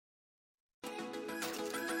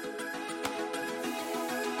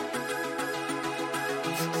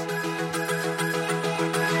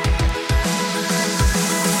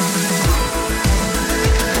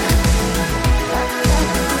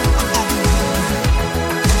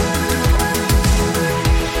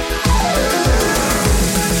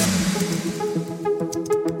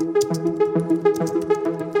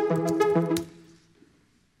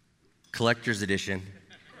collector's edition.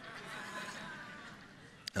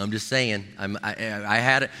 I'm just saying.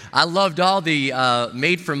 I loved all the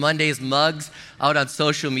Made for Mondays mugs out on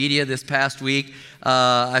social media this past week.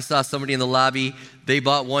 I saw somebody in the lobby. They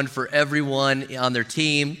bought one for everyone on their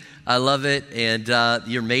team. I love it, and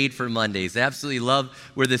you're made for Mondays. I absolutely love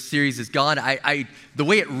where this series has gone. The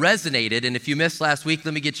way it resonated, and if you missed last week,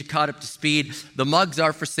 let me get you caught up to speed. The mugs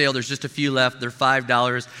are for sale. There's just a few left. They're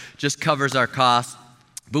 $5, just covers our costs.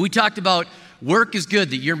 But we talked about work is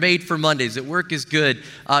good, that you're made for Mondays, that work is good.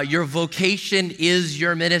 Your vocation is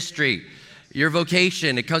your ministry. Your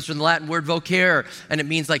vocation, it comes from the Latin word vocare, and it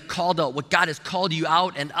means like called out, what God has called you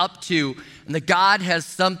out and up to, and that God has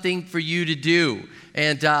something for you to do.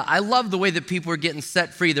 And I love the way that people are getting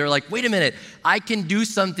set free. They're like, wait a minute, I can do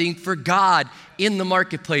something for God in the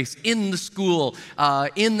marketplace, in the school,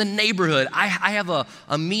 in the neighborhood. I have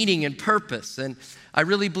a meaning and purpose. And I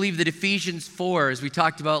really believe that Ephesians 4, as we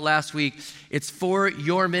talked about last week, it's for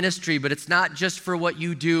your ministry, but it's not just for what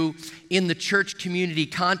you do in the church community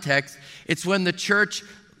context. It's when the church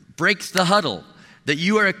breaks the huddle, that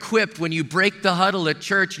you are equipped when you break the huddle at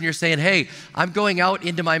church and you're saying, hey, I'm going out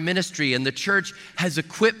into my ministry and the church has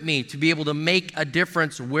equipped me to be able to make a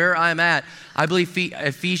difference where I'm at. I believe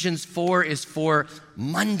Ephesians 4 is for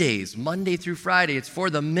Mondays, Monday through Friday. It's for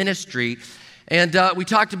the ministry. And we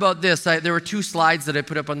talked about this. There were two slides that I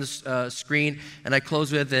put up on the screen and I close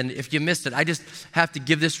with. And if you missed it, I just have to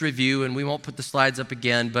give this review and we won't put the slides up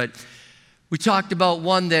again. But we talked about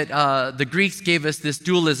one that the Greeks gave us this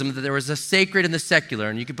dualism, that there was a sacred and the secular.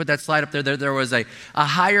 And you can put that slide up there. There was a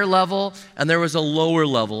higher level and there was a lower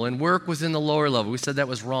level. And work was in the lower level. We said that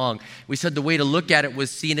was wrong. We said the way to look at it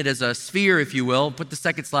was seeing it as a sphere, if you will. Put the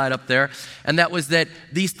second slide up there. And that was that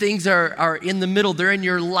these things are in the middle. They're in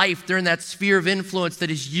your life. They're in that sphere of influence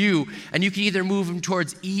that is you. And you can either move them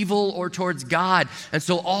towards evil or towards God. And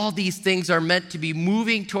so all these things are meant to be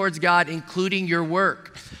moving towards God, including your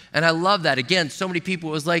work. And I love that. Again, so many people,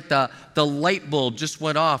 it was like the light bulb just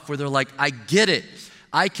went off where they're like, I get it.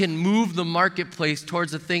 I can move the marketplace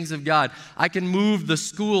towards the things of God. I can move the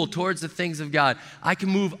school towards the things of God. I can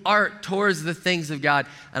move art towards the things of God.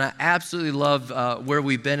 And I absolutely love where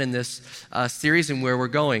we've been in this series and where we're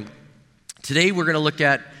going. Today, we're going to look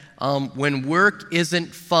at when work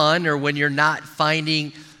isn't fun or when you're not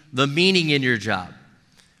finding the meaning in your job.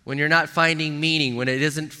 When you're not finding meaning, when it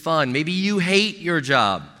isn't fun. Maybe you hate your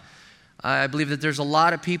job. I believe that there's a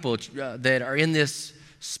lot of people that are in this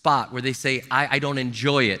spot where they say, I don't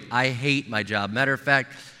enjoy it. I hate my job. Matter of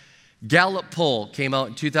fact, Gallup poll came out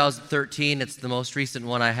in 2013. It's the most recent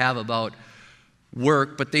one I have about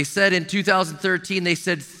work. But they said in 2013, they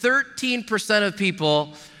said 13% of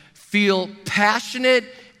people feel passionate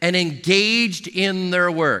and engaged in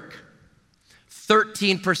their work.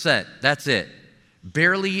 13%, that's it.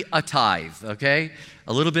 Barely a tithe, okay?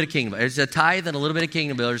 A little bit of kingdom. There's a tithe and a little bit of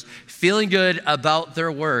kingdom builders feeling good about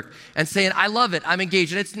their work and saying, I love it, I'm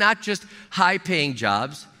engaged. And it's not just high-paying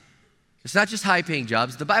jobs. It's not just high-paying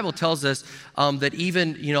jobs. The Bible tells us that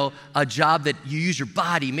even, a job that you use your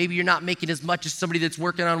body, maybe you're not making as much as somebody that's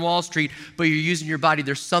working on Wall Street, but you're using your body.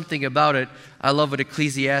 There's something about it. I love what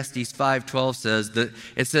Ecclesiastes 5:12 says.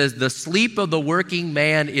 It says, the sleep of the working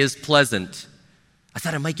man is pleasant. I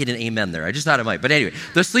thought I might get an amen there. I just thought I might. But anyway,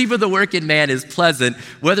 the sleep of the working man is pleasant,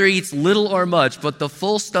 whether he eats little or much, but the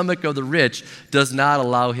full stomach of the rich does not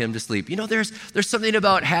allow him to sleep. There's something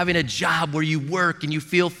about having a job where you work and you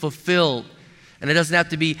feel fulfilled. And it doesn't have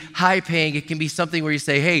to be high paying. It can be something where you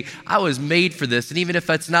say, hey, I was made for this. And even if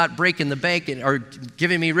it's not breaking the bank or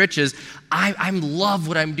giving me riches, I love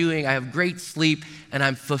what I'm doing. I have great sleep and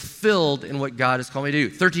I'm fulfilled in what God has called me to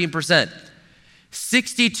do. 13%.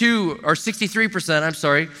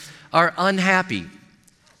 63% are unhappy,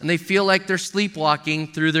 and they feel like they're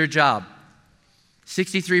sleepwalking through their job.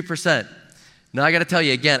 63%. Now, I got to tell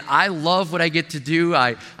you again, I love what I get to do.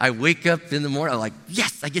 I wake up in the morning, I'm like,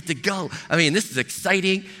 yes, I get to go. I mean, this is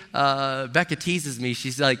exciting. Becca teases me.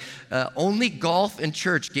 She's like, only golf and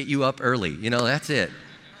church get you up early. That's it.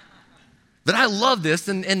 But I love this,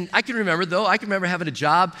 and I can remember having a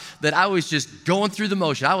job that I was just going through the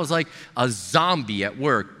motion. I was like a zombie at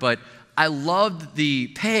work, but I loved the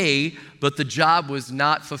pay, but the job was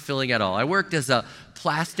not fulfilling at all. I worked as a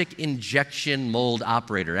plastic injection mold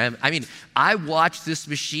operator. I mean, I watched this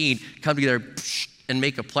machine come together and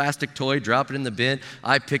make a plastic toy, drop it in the bin.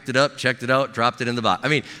 I picked it up, checked it out, dropped it in the box. I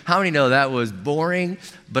mean, how many know that was boring,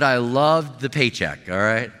 but I loved the paycheck, all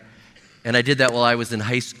right? And I did that while I was in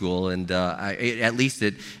high school, and at least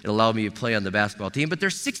it allowed me to play on the basketball team. But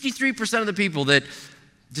there's 63% of the people that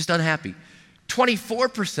just unhappy.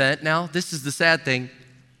 24% now, this is the sad thing,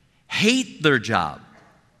 hate their job.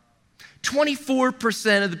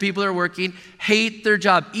 24% of the people that are working hate their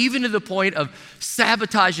job, even to the point of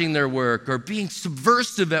sabotaging their work or being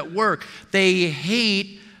subversive at work. They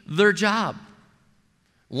hate their job.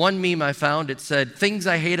 One meme I found, it said, things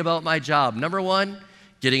I hate about my job. Number 1,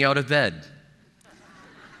 getting out of bed.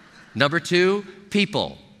 Number 2,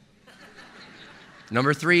 people.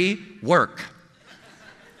 Number 3, work.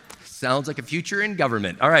 Sounds like a future in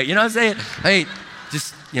government. All right, you know what I'm saying? Hey,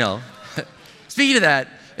 just, speaking of that,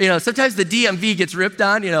 sometimes the DMV gets ripped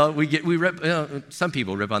on. We rip. Some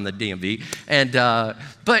people rip on the DMV,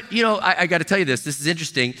 but I got to tell you this. This is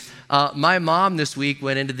interesting. My mom this week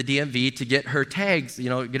went into the DMV to get her tags.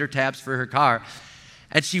 Get her tabs for her car,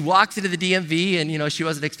 and she walks into the DMV, and she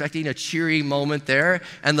wasn't expecting a cheery moment there.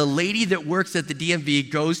 And the lady that works at the DMV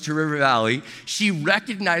goes to River Valley. She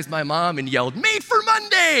recognized my mom and yelled, "Made for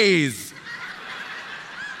Mondays!"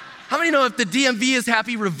 How many know if the DMV is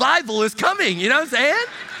happy, revival is coming? You know what I'm saying?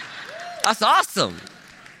 That's awesome.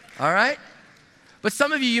 All right? But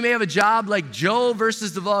some of you may have a job like Joe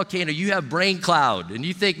versus the volcano. You have brain cloud, and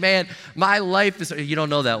you think, man, my life is... You don't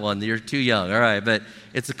know that one. You're too young. All right, but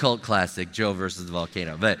it's a cult classic, Joe versus the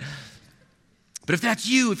volcano. But if that's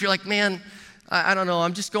you, if you're like, man, I don't know,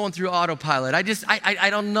 I'm just going through autopilot. I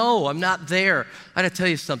don't know. I'm not there. I got to tell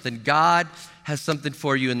you something. God has something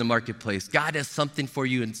for you in the marketplace. God has something for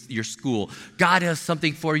you in your school. God has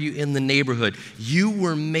something for you in the neighborhood. You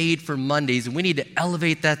were made for Mondays, and we need to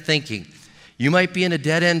elevate that thinking. You might be in a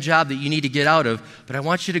dead-end job that you need to get out of, but I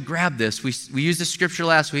want you to grab this. We used this scripture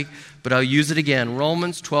last week, but I'll use it again.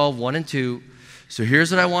 Romans 12, 1 and 2. So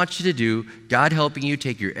here's what I want you to do. God helping you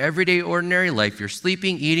take your everyday, ordinary life, your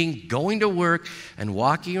sleeping, eating, going to work, and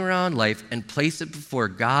walking around life, and place it before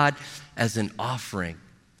God as an offering.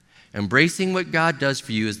 Embracing what God does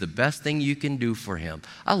for you is the best thing you can do for him.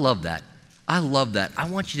 I love that. I love that. I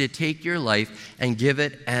want you to take your life and give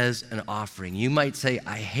it as an offering. You might say,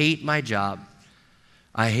 I hate my job.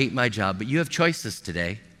 I hate my job. But you have choices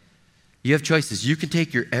today. You have choices. You can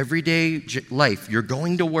take your everyday life. You're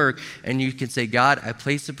going to work, and you can say, God, I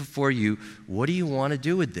place it before you. What do you want to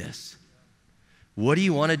do with this? What do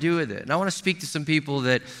you want to do with it? And I want to speak to some people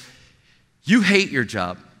that you hate your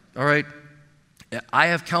job, all right? I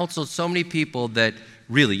have counseled so many people that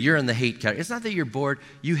really, you're in the hate category. It's not that you're bored.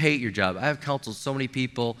 You hate your job. I have counseled so many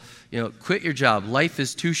people, quit your job. Life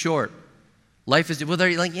is too short.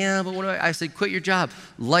 They're like, yeah, but what do I said, quit your job.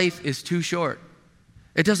 Life is too short.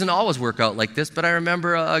 It doesn't always work out like this, but I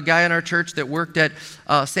remember a guy in our church that worked at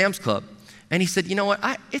Sam's Club, and he said, you know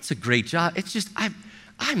what, it's a great job. It's just,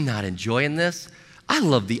 I'm not enjoying this. I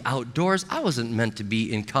love the outdoors. I wasn't meant to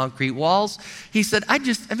be in concrete walls. He said,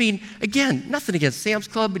 again, nothing against Sam's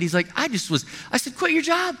Club, but he's like, I said, quit your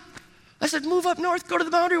job. I said, move up north, go to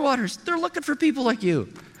the Boundary Waters. They're looking for people like you.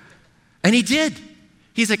 And he did.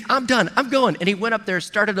 He's like, I'm done, I'm going. And he went up there,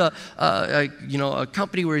 started a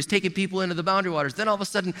company where he's taking people into the Boundary Waters. Then all of a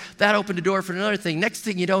sudden, that opened a door for another thing. Next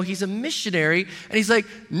thing you know, he's a missionary. And he's like,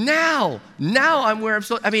 now I'm where I'm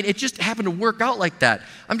supposed. It just happened to work out like that.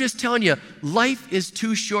 I'm just telling you, life is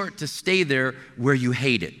too short to stay there where you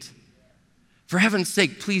hate it. For heaven's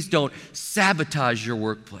sake, please don't sabotage your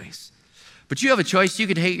workplace. But you have a choice. You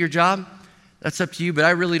could hate your job. That's up to you. But I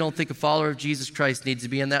really don't think a follower of Jesus Christ needs to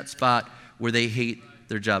be in that spot where they hate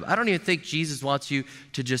their job. I don't even think Jesus wants you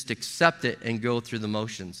to just accept it and go through the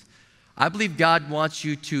motions. I believe God wants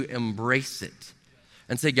you to embrace it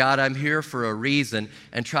and say, God, I'm here for a reason,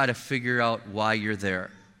 and try to figure out why you're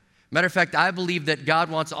there. Matter of fact, I believe that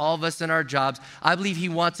God wants all of us in our jobs. I believe he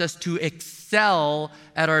wants us to excel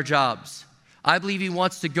at our jobs. I believe he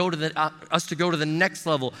wants to go to us to go to the next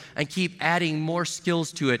level and keep adding more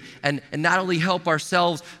skills to it, and not only help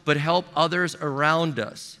ourselves, but help others around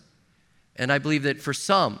us. And I believe that for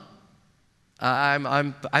some,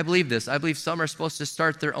 I believe this. I believe some are supposed to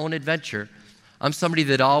start their own adventure. I'm somebody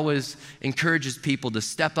that always encourages people to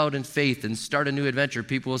step out in faith and start a new adventure.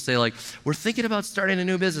 People will say, like, we're thinking about starting a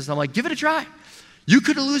new business. I'm like, give it a try. You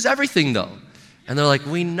could lose everything, though. And they're like,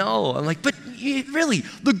 we know. I'm like, but really,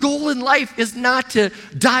 the goal in life is not to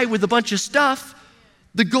die with a bunch of stuff.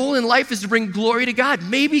 The goal in life is to bring glory to God.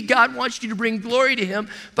 Maybe God wants you to bring glory to him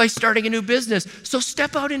by starting a new business. So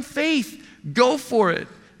step out in faith. Go for it.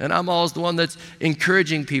 And I'm always the one that's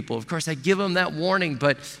encouraging people. Of course, I give them that warning,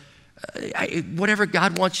 but whatever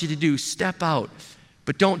God wants you to do, step out.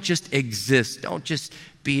 But don't just exist. Don't just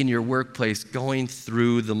be in your workplace going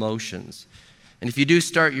through the motions. And if you do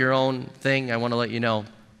start your own thing, I want to let you know,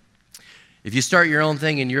 if you start your own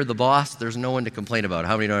thing and you're the boss, there's no one to complain about.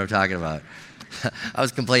 How many know what I'm talking about? I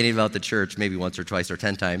was complaining about the church maybe once or twice or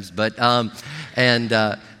 10 times, but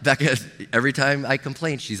Becca, every time I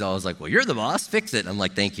complain, she's always like, well, you're the boss, fix it. I'm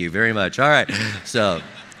like, thank you very much. All right, so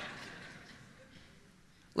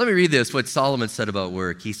let me read this, what Solomon said about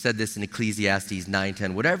work. He said this in Ecclesiastes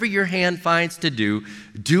 9:10. Whatever your hand finds to do,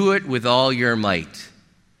 do it with all your might.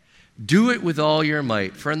 Do it with all your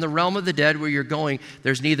might. For in the realm of the dead where you're going,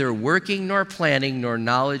 there's neither working nor planning, nor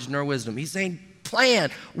knowledge nor wisdom. He's saying, plan,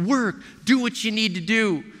 work, do what you need to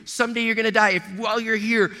do. Someday you're going to die. While you're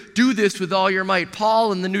here, do this with all your might.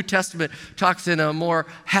 Paul in the New Testament talks in a more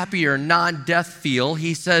happier, non-death feel.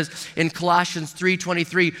 He says in Colossians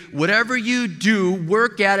 3:23, whatever you do,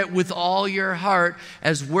 work at it with all your heart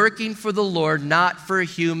as working for the Lord, not for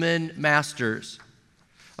human masters.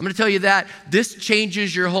 I'm going to tell you that this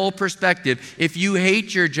changes your whole perspective. If you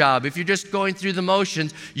hate your job, if you're just going through the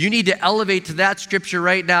motions, you need to elevate to that scripture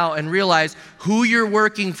right now and realize who you're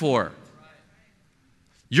working for.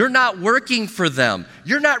 You're not working for them.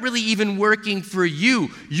 You're not really even working for you.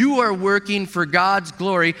 You are working for God's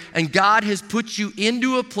glory, and God has put you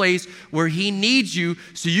into a place where He needs you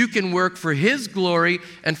so you can work for His glory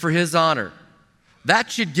and for His honor. That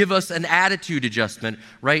should give us an attitude adjustment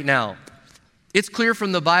right now. It's clear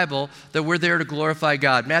from the Bible that we're there to glorify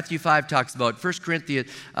God. Matthew 5 talks about it. 1 Corinthians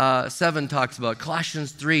 7 talks about it.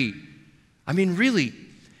 Colossians 3. I mean, really,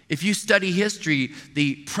 if you study history,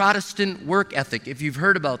 the Protestant work ethic, if you've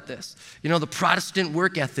heard about this, you know, the Protestant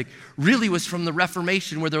work ethic really was from the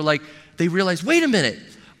Reformation, where they realized, wait a minute,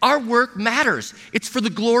 our work matters. It's for the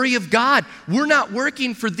glory of God. We're not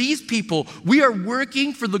working for these people. We are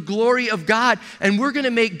working for the glory of God, and we're going to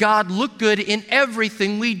make God look good in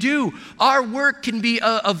everything we do. Our work can be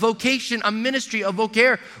a vocation, a ministry, a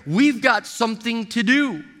vocare. We've got something to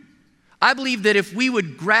do. I believe that if we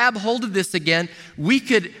would grab hold of this again, we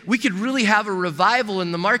could really have a revival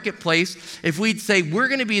in the marketplace if we'd say we're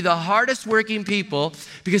going to be the hardest working people,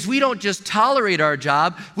 because we don't just tolerate our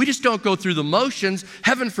job, we just don't go through the motions.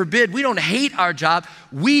 Heaven forbid, we don't hate our job.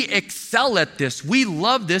 We excel at this. We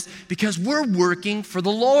love this because we're working for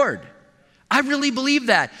the Lord. I really believe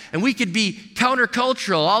that. And we could be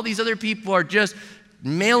countercultural. All these other people are just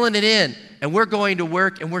mailing it in, and we're going to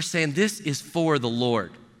work and we're saying this is for the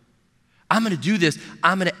Lord. I'm going to do this,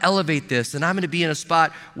 I'm going to elevate this, and I'm going to be in a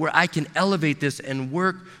spot where I can elevate this and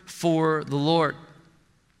work for the Lord.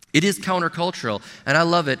 It is countercultural, and I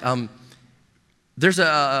love it. There's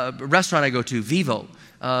a restaurant I go to, Vivo.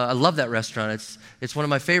 I love that restaurant. It's one of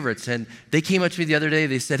my favorites, and they came up to me the other day.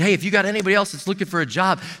 They said, hey, if you got anybody else that's looking for a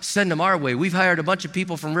job, send them our way. We've hired a bunch of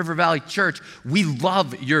people from River Valley Church. We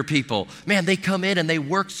love your people. Man, they come in and they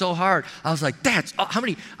work so hard. I was like,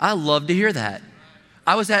 I love to hear that.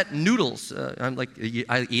 I was at Noodles.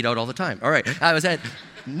 I eat out all the time. All right. I was at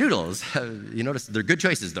Noodles. You notice they're good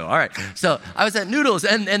choices, though. All right. So I was at Noodles,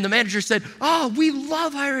 and the manager said, oh, we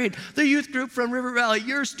love hiring the youth group from River Valley.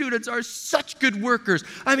 Your students are such good workers.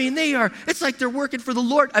 I mean, it's like they're working for the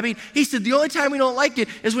Lord. I mean, he said, the only time we don't like it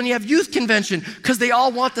is when you have youth convention, because they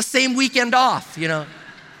all want the same weekend off, you know.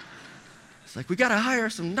 It's like, we got to hire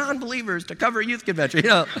some non-believers to cover youth convention, you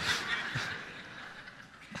know.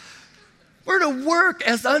 We're to work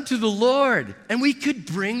as unto the Lord, and we could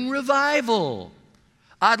bring revival.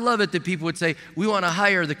 I'd love it that people would say, we want to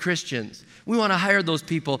hire the Christians. We want to hire those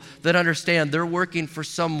people that understand they're working for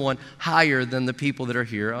someone higher than the people that are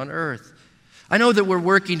here on earth. I know that we're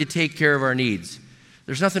working to take care of our needs.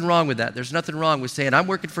 There's nothing wrong with that. There's nothing wrong with saying, I'm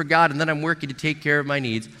working for God, and then I'm working to take care of my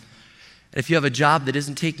needs. And if you have a job that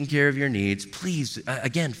isn't taking care of your needs, please,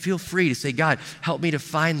 again, feel free to say, God, help me to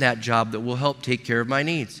find that job that will help take care of my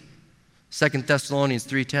needs. 2 Thessalonians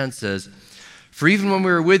 3:10 says, for even when we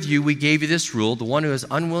were with you, we gave you this rule, the one who is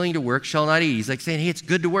unwilling to work shall not eat. He's like saying, hey, it's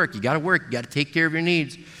good to work. You got to work. You got to take care of your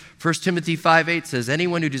needs. 1 Timothy 5:8 says,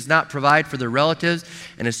 anyone who does not provide for their relatives,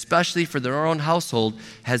 and especially for their own household,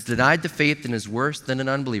 has denied the faith and is worse than an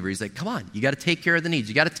unbeliever. He's like, come on, you got to take care of the needs.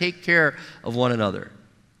 You got to take care of one another.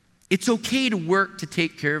 It's okay to work to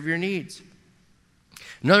take care of your needs.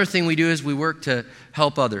 Another thing we do is we work to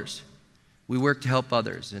help others. We work to help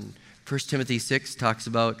others. And 1 Timothy 6 talks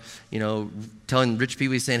about, telling rich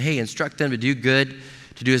people, he's saying, hey, instruct them to do good,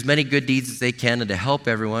 to do as many good deeds as they can, and to help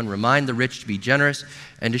everyone. Remind the rich to be generous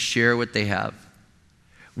and to share what they have.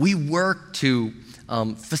 We work to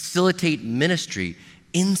facilitate ministry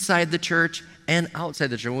inside the church and outside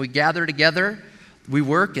the church. When we gather together, we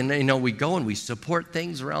work and we go and we support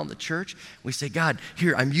things around the church. We say, God,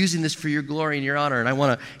 here, I'm using this for your glory and your honor, and I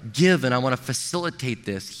want to give and I want to facilitate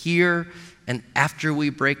this here and after we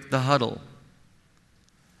break the huddle.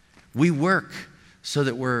 We work so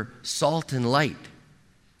that we're salt and light.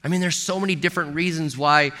 I mean, there's so many different reasons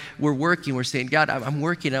why we're working. We're saying, God, I'm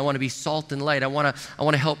working. I want to be salt and light. I want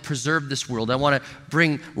to help preserve this world. I want to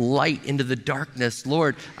bring light into the darkness.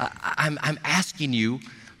 Lord, I'm asking you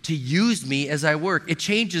to use me as I work. It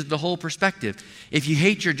changes the whole perspective. If you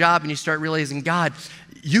hate your job and you start realizing, God,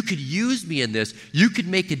 you could use me in this. You could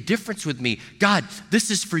make a difference with me. God, this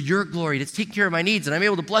is for your glory. To take care of my needs, and I'm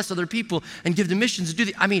able to bless other people and give them missions to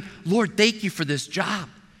do Lord, thank you for this job.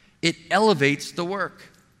 It elevates the work.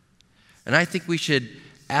 And I think we should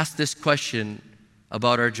ask this question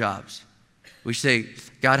about our jobs. We say,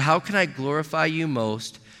 God, how can I glorify you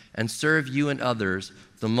most and serve you and others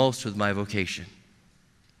the most with my vocation?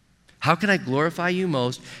 How can I glorify you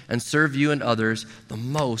most and serve you and others the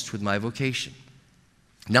most with my vocation?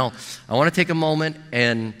 Now, I want to take a moment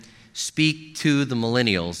and speak to the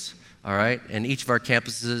millennials, all right? And each of our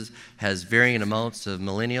campuses has varying amounts of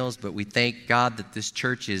millennials, but we thank God that this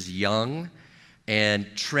church is young and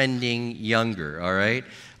trending younger, all right?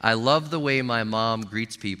 I love the way my mom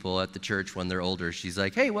greets people at the church when they're older. She's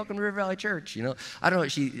like, hey, welcome to River Valley Church. You know, I don't know,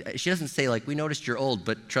 she doesn't say like, we noticed you're old,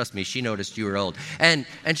 but trust me, she noticed you were old. And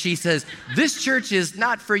she says, this church is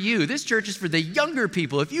not for you. This church is for the younger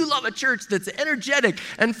people. If you love a church that's energetic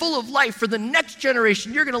and full of life for the next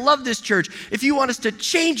generation, you're going to love this church. If you want us to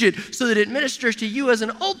change it so that it ministers to you as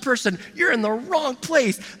an old person, you're in the wrong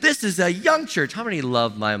place. This is a young church. How many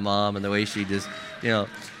love my mom and the way she just,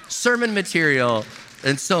 sermon material.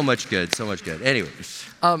 And so much good. Anyway,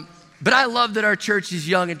 but I love that our church is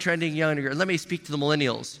young and trending younger. Let me speak to the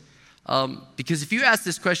millennials. Because if you ask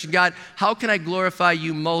this question, God, how can I glorify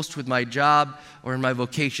you most with my job or in my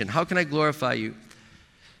vocation? How can I glorify you?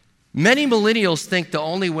 Many millennials think the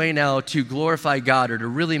only way now to glorify God or to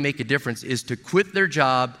really make a difference is to quit their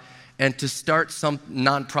job and to start some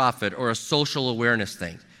nonprofit or a social awareness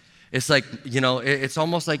thing. It's like, it's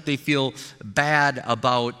almost like they feel bad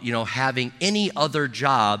about, having any other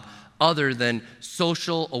job other than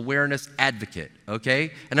social awareness advocate,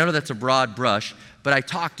 okay? And I know that's a broad brush, but I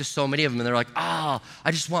talk to so many of them and they're like, I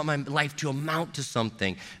just want my life to amount to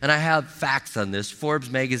something. And I have facts on this. Forbes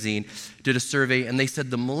magazine did a survey and they said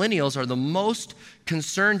the millennials are the most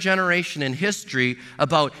concerned generation in history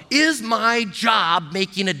about, is my job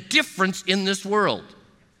making a difference in this world?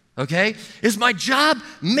 Okay? Is my job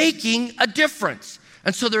making a difference?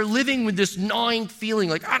 And so they're living with this gnawing feeling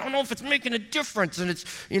like, I don't know if it's making a difference. And it's,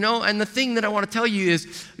 and the thing that I want to tell you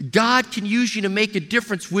is God can use you to make a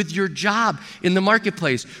difference with your job in the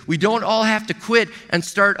marketplace. We don't all have to quit and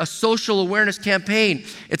start a social awareness campaign.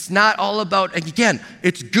 It's not all about, again,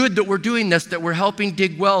 it's good that we're doing this, that we're helping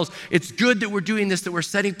dig wells. It's good that we're doing this, that we're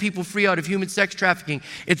setting people free out of human sex trafficking.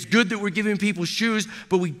 It's good that we're giving people shoes,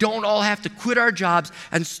 but we don't all have to quit our jobs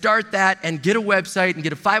and start that and get a website and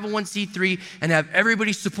get a 501c3 and have everybody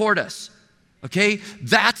support us, okay?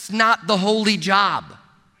 That's not the holy job,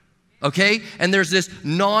 okay? And there's this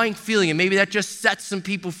gnawing feeling, and maybe that just sets some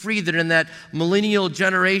people free that are in that millennial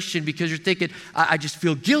generation because you're thinking, I just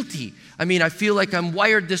feel guilty. I feel like I'm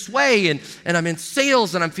wired this way, and I'm in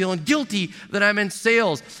sales, and I'm feeling guilty that I'm in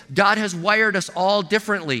sales. God has wired us all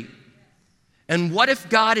differently. And what if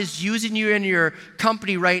God is using you in your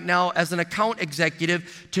company right now as an account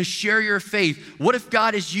executive to share your faith? What if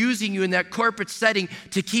God is using you in that corporate setting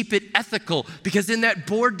to keep it ethical? Because in that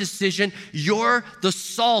board decision, you're the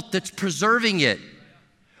salt that's preserving it.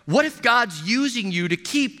 What if God's using you to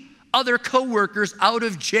keep other coworkers out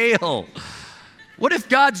of jail? What if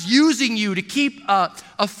God's using you to keep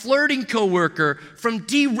a flirting coworker from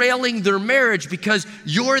derailing their marriage because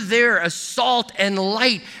you're there as salt and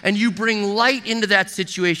light and you bring light into that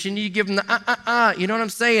situation? You give them the you know what I'm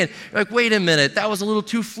saying? You're like, wait a minute, that was a little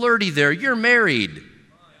too flirty there. You're married.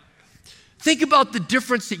 Think about the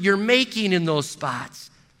difference that you're making in those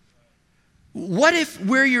spots. What if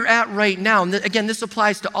where you're at right now, and again, this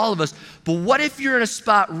applies to all of us, but what if you're in a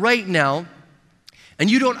spot right now and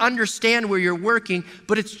you don't understand where you're working,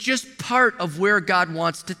 but it's just part of where God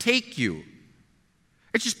wants to take you?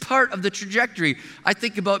 It's just part of the trajectory. I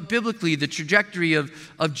think about biblically the trajectory of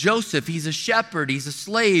Joseph. He's a shepherd, he's a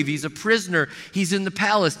slave, he's a prisoner, he's in the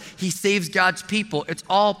palace, he saves God's people. It's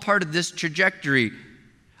all part of this trajectory.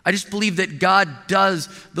 I just believe that God does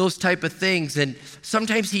those type of things, and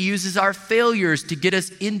sometimes he uses our failures to get us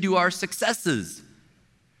into our successes.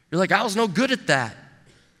 You're like, I was no good at that.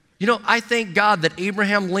 I thank God that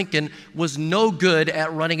Abraham Lincoln was no good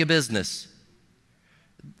at running a business.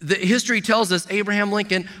 The history tells us Abraham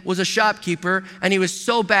Lincoln was a shopkeeper, and he was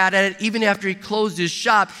so bad at it, even after he closed his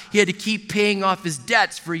shop, he had to keep paying off his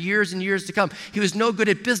debts for years and years to come. He was no good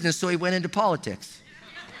at business, so he went into politics.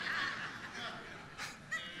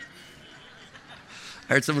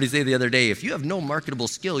 heard somebody say the other day, if you have no marketable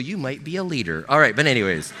skill, you might be a leader. All right, but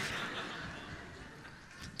anyways.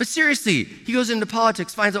 But seriously, he goes into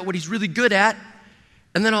politics, finds out what he's really good at,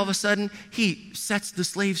 and then all of a sudden, he sets the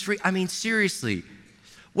slaves free. I mean, seriously,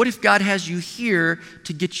 what if God has you here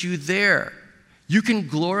to get you there? You can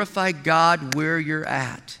glorify God where you're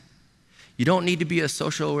at. You don't need to be a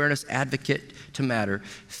social awareness advocate to matter.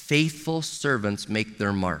 Faithful servants make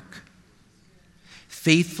their mark.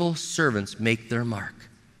 Faithful servants make their mark.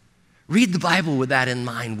 Read the Bible with that in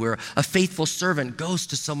mind, where a faithful servant goes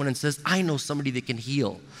to someone and says, I know somebody that can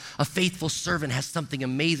heal. A faithful servant has something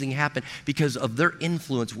amazing happen because of their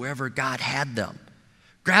influence wherever God had them.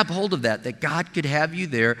 Grab hold of that God could have you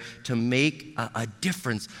there to make a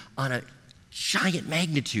difference on a giant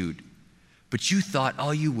magnitude. But you thought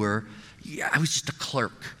all you were, I was just a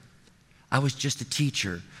clerk. I was just a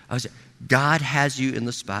teacher. God has you in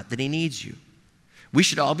the spot that he needs you. We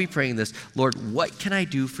should all be praying this, Lord, what can I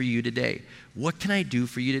do for you today? What can I do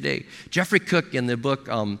for you today? Jeffrey Cook, in the book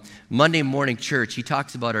Monday Morning Church, he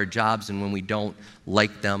talks about our jobs and when we don't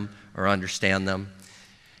like them or understand them.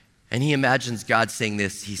 And he imagines God saying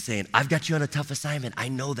this. He's saying, I've got you on a tough assignment. I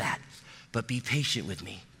know that, but be patient with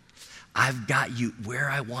me. I've got you where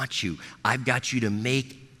I want you. I've got you to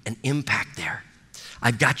make an impact there.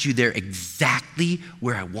 I've got you there exactly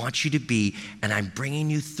where I want you to be, and I'm bringing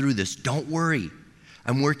you through this. Don't worry.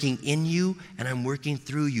 I'm working in you, and I'm working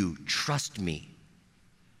through you. Trust me.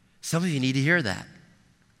 Some of you need to hear that.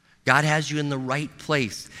 God has you in the right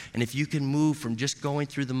place, and if you can move from just going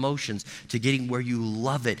through the motions to getting where you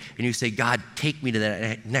love it, and you say, God, take me to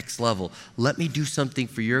that next level. Let me do something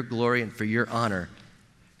for your glory and for your honor.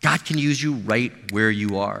 God can use you right where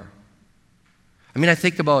you are. I mean, I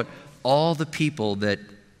think about all the people that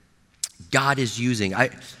God is using.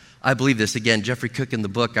 I believe this. Again, Jeffrey Cook in the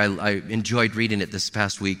book, I enjoyed reading it this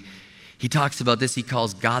past week. He talks about this. He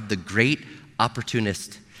calls God the great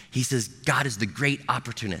opportunist. He says God is the great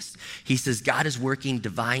opportunist. He says God is working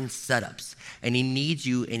divine setups, and he needs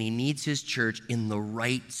you and he needs his church in the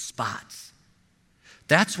right spots.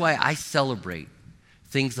 That's why I celebrate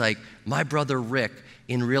things like my brother Rick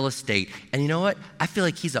in real estate. And you know what? I feel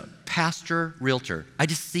like he's a pastor realtor. I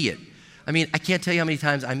just see it. I mean, I can't tell you how many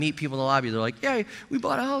times I meet people in the lobby. They're like, yeah, we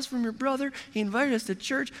bought a house from your brother. He invited us to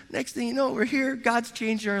church. Next thing you know, we're here. God's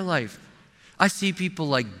changed our life. I see people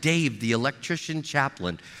like Dave, the electrician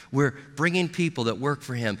chaplain. We're bringing people that work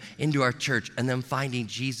for him into our church and then finding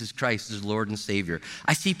Jesus Christ as Lord and Savior.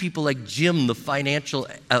 I see people like Jim, the financial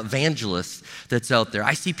evangelist that's out there.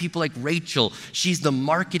 I see people like Rachel. She's the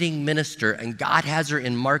marketing minister, and God has her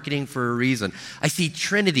in marketing for a reason. I see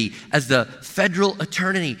Trinity as the federal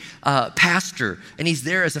attorney pastor, and he's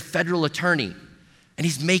there as a federal attorney, and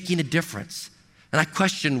he's making a difference. And I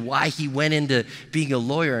question why he went into being a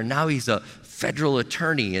lawyer, and now he's a federal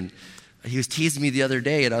attorney. And he was teasing me the other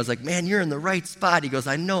day, and I was like, man, you're in the right spot. He goes,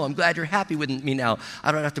 I know. I'm glad you're happy with me now.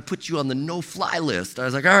 I don't have to put you on the no-fly list. I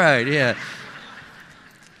was like, all right, yeah.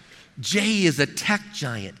 Jay is a tech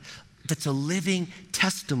giant that's a living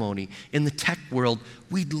testimony in the tech world.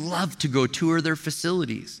 We'd love to go tour their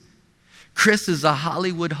facilities. Chris is a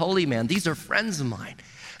Hollywood holy man. These are friends of mine.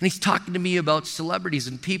 And he's talking to me about celebrities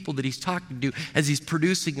and people that he's talking to as he's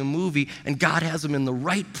producing a movie, and God has him in the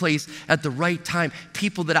right place at the right time.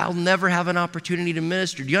 People that I'll never have an opportunity to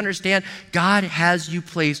minister. Do you understand? God has you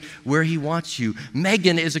placed where he wants you.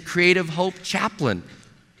 Megan is a Creative Hope chaplain.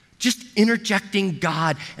 Just interjecting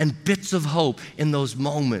God and bits of hope in those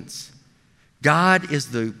moments. God is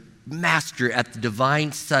the master at the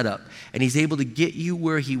divine setup, and he's able to get you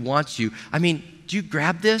where he wants you. I mean, do you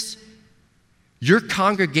grab this? Your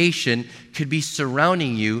congregation could be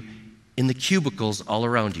surrounding you in the cubicles all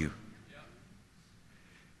around you.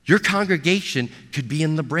 Your congregation could be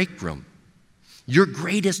in the break room. Your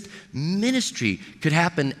greatest ministry could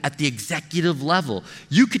happen at the executive level.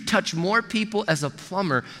 You could touch more people as a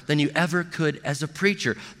plumber than you ever could as a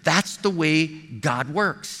preacher. That's the way God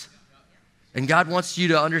works. And God wants you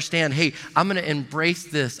to understand, hey, I'm going to embrace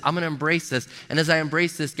this. I'm going to embrace this. And as I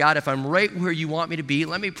embrace this, God, if I'm right where you want me to be,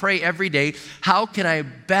 let me pray every day. How can I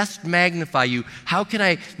best magnify you? How can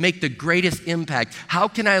I make the greatest impact? How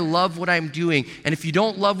can I love what I'm doing? And if you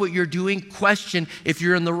don't love what you're doing, question if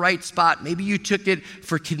you're in the right spot. Maybe you took it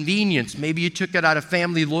for convenience. Maybe you took it out of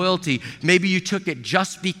family loyalty. Maybe you took it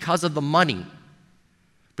just because of the money.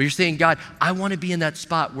 But you're saying, God, I want to be in that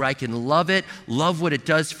spot where I can love it, love what it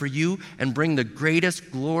does for you, and bring the greatest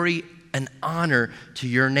glory and honor to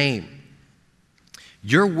your name.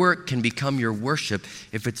 Your work can become your worship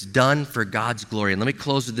if it's done for God's glory. And let me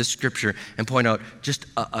close with this scripture and point out just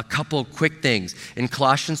a couple quick things. In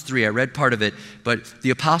Colossians 3, I read part of it, but the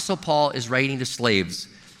Apostle Paul is writing to slaves.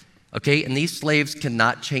 Okay, and these slaves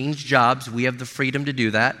cannot change jobs. We have the freedom to do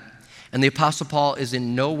that. And the Apostle Paul is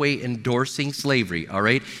in no way endorsing slavery, all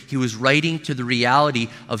right? He was writing to the reality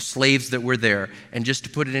of slaves that were there. And just to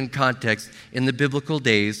put it in context, in the biblical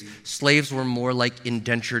days, slaves were more like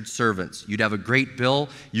indentured servants. You'd have a great bill,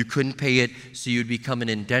 you couldn't pay it, so you'd become an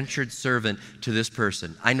indentured servant to this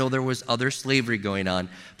person. I know there was other slavery going on,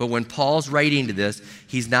 but when Paul's writing to this,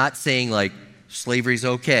 he's not saying like slavery's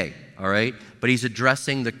okay, all right? But he's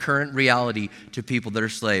addressing the current reality to people that are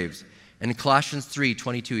slaves. And in Colossians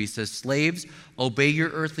 3:22, he says, slaves, obey your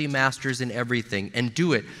earthly masters in everything, and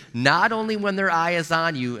do it not only when their eye is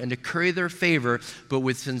on you and to curry their favor, but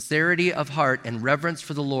with sincerity of heart and reverence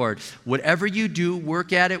for the Lord. Whatever you do,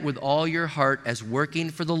 work at it with all your heart as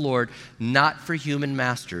working for the Lord, not for human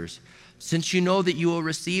masters. Since you know that you will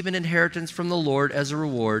receive an inheritance from the Lord as a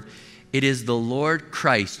reward, it is the Lord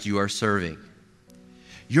Christ you are serving.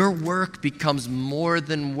 Your work becomes more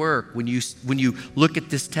than work when you look at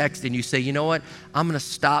this text and you say, you know what, I'm going to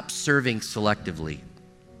stop serving selectively.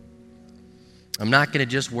 I'm not going to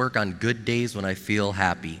just work on good days when I feel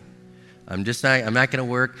happy. I'm not going to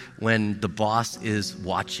work when the boss is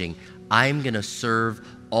watching. I'm going to serve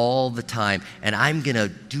all the time, and I'm going to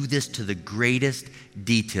do this to the greatest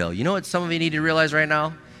detail. You know what some of you need to realize right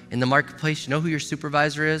now in the marketplace? You know who your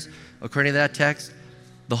supervisor is, according to that text?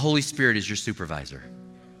 The Holy Spirit is your supervisor.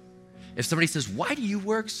 If somebody says, why do you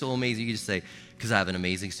work so amazing? You just say, because I have an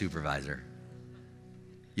amazing supervisor.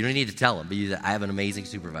 You don't need to tell them, but you say, I have an amazing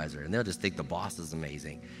supervisor. And they'll just think the boss is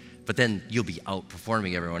amazing. But then you'll be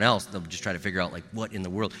outperforming everyone else. They'll just try to figure out, like, what in the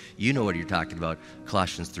world? You know what you're talking about,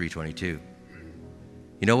 Colossians 3:22.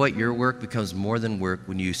 You know what? Your work becomes more than work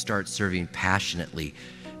when you start serving passionately.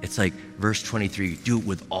 It's like verse 23, do it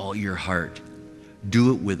with all your heart.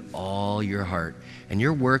 Do it with all your heart. And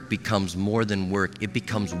your work becomes more than work. It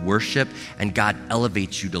becomes worship, and God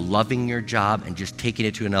elevates you to loving your job and just taking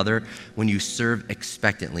it to another when you serve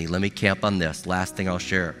expectantly. Let me camp on this. Last thing I'll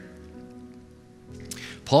share.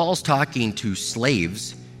 Paul's talking to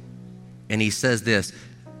slaves, and he says this,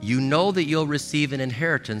 you know that you'll receive an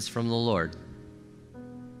inheritance from the Lord.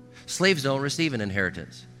 Slaves don't receive an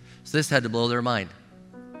inheritance. So this had to blow their mind.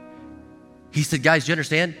 He said, guys, do you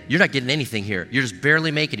understand? You're not getting anything here. You're just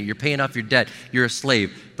barely making it. You're paying off your debt. You're a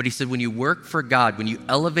slave. But he said, when you work for God, when you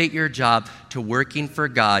elevate your job to working for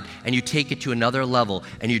God and you take it to another level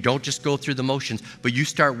and you don't just go through the motions, but you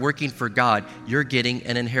start working for God, you're getting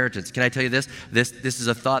an inheritance. Can I tell you this? This is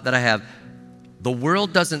a thought that I have. The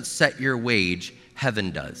world doesn't set your wage.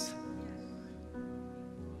 Heaven does.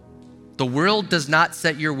 The world does not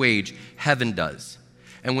set your wage. Heaven does.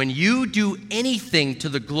 And when you do anything to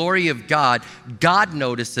the glory of God, God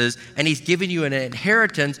notices, and he's giving you an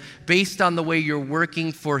inheritance based on the way you're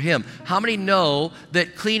working for him. How many know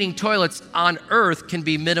that cleaning toilets on earth can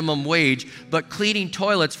be minimum wage, but cleaning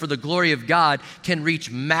toilets for the glory of God can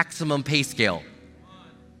reach maximum pay scale?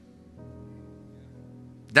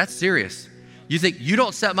 That's serious. You think, you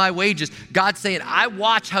don't set my wages. God's saying, I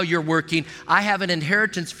watch how you're working. I have an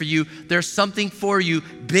inheritance for you. There's something for you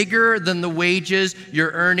bigger than the wages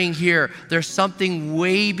you're earning here. There's something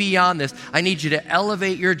way beyond this. I need you to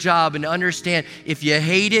elevate your job and understand if you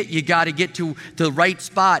hate it, you got to get to the right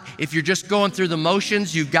spot. If you're just going through the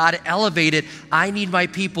motions, you've got to elevate it. I need my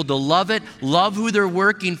people to love it, love who they're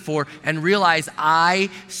working for, and realize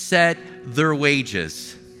I set their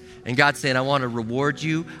wages. And God's saying, I want to reward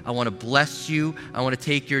you. I want to bless you. I want to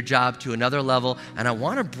take your job to another level. And I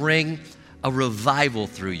want to bring a revival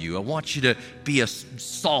through you. I want you to be a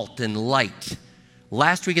salt and light.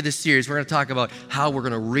 Last week of this series, we're going to talk about how we're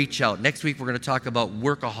going to reach out. Next week, we're going to talk about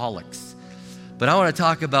workaholics. But I want to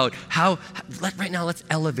talk about right now, let's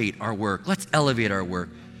elevate our work. Let's elevate our work.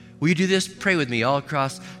 Will you do this? Pray with me all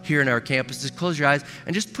across here in our campuses. Close your eyes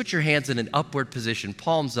and just put your hands in an upward position,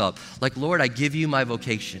 palms up. Like, Lord, I give you my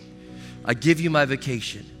vocation. I give you my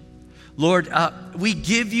vocation. Lord, we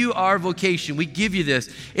give you our vocation. We give you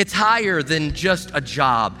this. It's higher than just a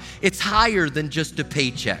job. It's higher than just a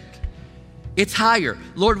paycheck. It's higher.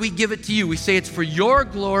 Lord, we give it to you. We say it's for your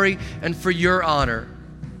glory and for your honor.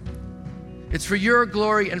 It's for your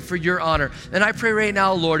glory and for your honor. And I pray right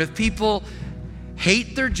now, Lord, if people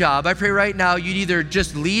hate their job, I pray right now you'd either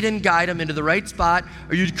just lead and guide them into the right spot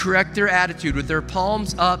or you'd correct their attitude with their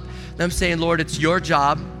palms up, them saying, Lord, it's your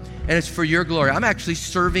job and it's for your glory. I'm actually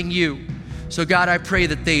serving you. So God, I pray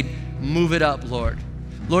that they'd move it up, Lord.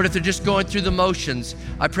 Lord, if they're just going through the motions,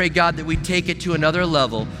 I pray, God, that we take it to another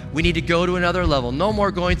level. We need to go to another level. No more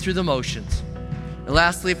going through the motions. And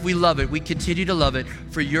lastly, if we love it, we continue to love it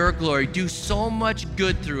for your glory. Do so much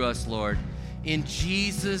good through us, Lord. In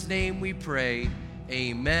Jesus' name we pray.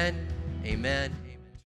 Amen. Amen.